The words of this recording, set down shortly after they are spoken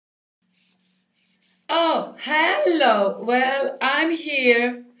Oh, hello. Well, I'm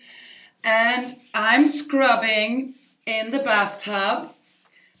here and I'm scrubbing in the bathtub,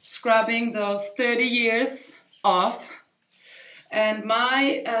 scrubbing those 30 years off. And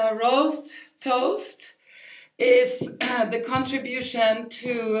my roast toast is the contribution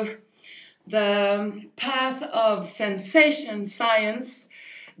to the path of sensation science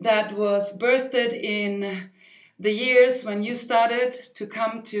that was birthed in the years when you started to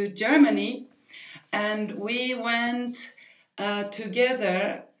come to Germany. And we went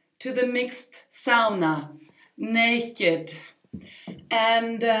together to the mixed sauna, naked.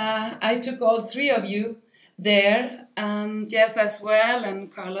 And I took all three of you there, Jeff as well,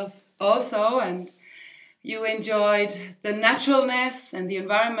 and Carlos also. And you enjoyed the naturalness and the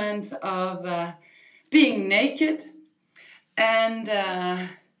environment of being naked and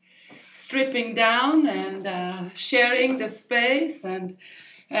stripping down and sharing the space and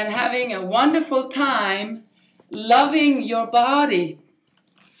having a wonderful time, loving your body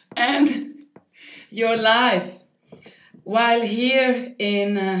and your life while here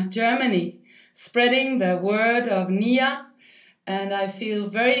in Germany, spreading the word of Nia. And I feel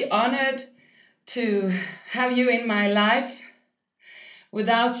very honored to have you in my life.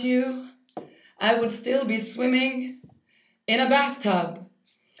 Without you, I would still be swimming in a bathtub.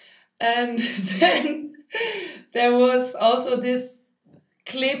 And then there was also this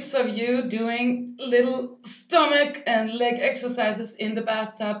clips of you doing little stomach and leg exercises in the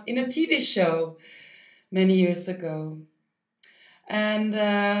bathtub in a TV show many years ago. And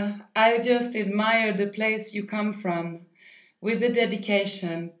I just admire the place you come from with the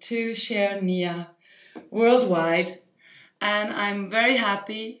dedication to share Nia worldwide. And I'm very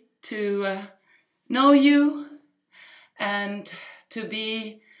happy to know you and to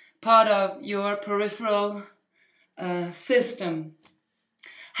be part of your peripheral system.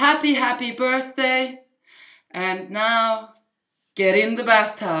 Happy, happy birthday. And now get in the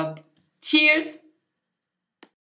bathtub. Cheers.